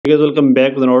Hey guys, welcome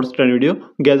back with another Australian video.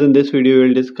 Guys, in this video we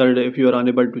will discuss if you are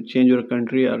unable to change your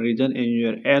country or region in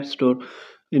your app store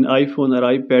in iPhone or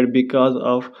iPad because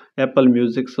of Apple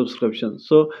Music subscription.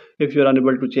 So if you are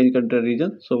unable to change country or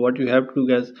region, so what you have to do,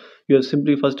 guys, you have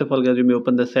simply, first of all, guys, you may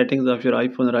open the settings of your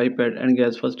iPhone or iPad, and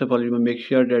guys, first of all, you may make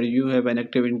sure that you have an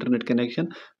active internet connection.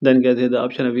 Then guys, here the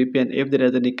option of VPN. If there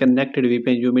is any connected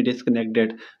VPN, you may disconnect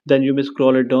that. Then you may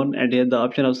scroll it down, and here the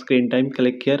option of screen time,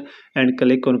 click here and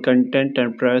click on content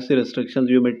and privacy restrictions.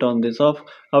 You may turn this off.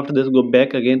 After this, go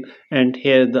back again, and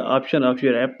here the option of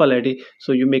your Apple ID,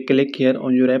 so you may click here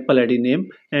on your Apple ID name.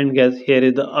 And guys, here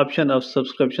is the option of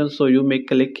subscription, so you may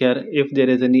click here. If there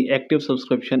is any active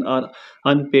subscription or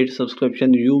unpaid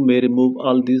subscription, you may remove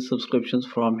all these subscriptions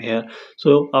from here.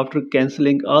 So after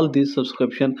canceling all these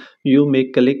subscription, you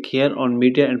may click here on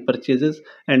media and purchases,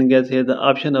 and guys, here the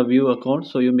option of view account,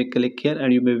 so you may click here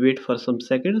and you may wait for some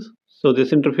seconds. So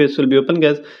this interface will be open,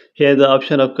 guys. Here the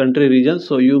option of country region,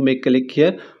 so you may click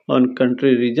here on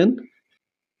country region.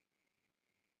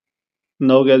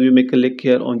 Now guys, you may click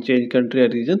here on change country or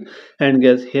region, and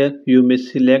guys, here you may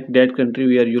select that country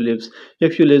where you live.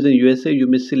 If you live in USA, you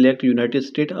may select United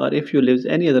States, or if you live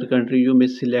any other country, you may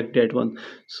select that one.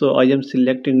 So I am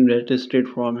selecting United States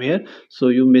from here, so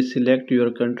you may select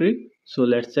your country. So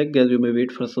let's check, guys. You may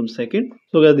wait for some second.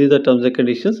 So guys, these are terms and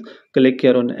conditions. Click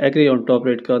here on agree on top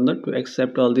right corner to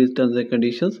accept all these terms and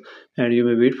conditions, and you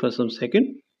may wait for some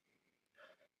second.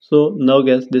 So now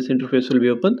guys, this interface will be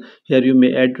open. Here you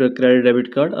may add your credit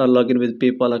debit card or log in with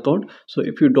PayPal account. So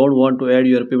if you don't want to add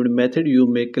your payment method, you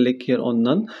may click here on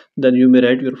none. Then you may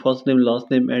write your first name,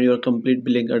 last name, and your complete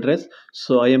billing address.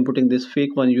 So I am putting this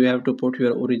fake one. You have to put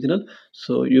your original.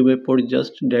 So you may put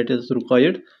just that is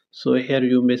required. So here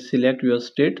you may select your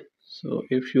state. So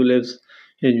if you live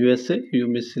in USA, you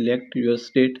may select your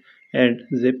state and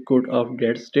zip code of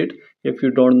that state. If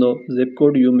you don't know zip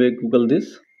code, you may Google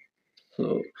this.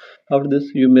 So after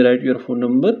this, you may write your phone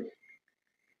number.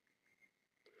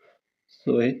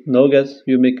 So now guys,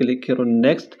 you may click here on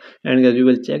next, and guys, you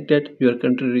will check that your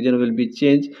country region will be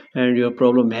changed and your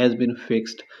problem has been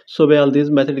fixed. So by all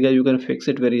these methods, guys, you can fix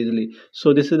it very easily.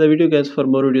 So this is the video, guys. For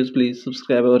more videos, please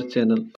subscribe our channel.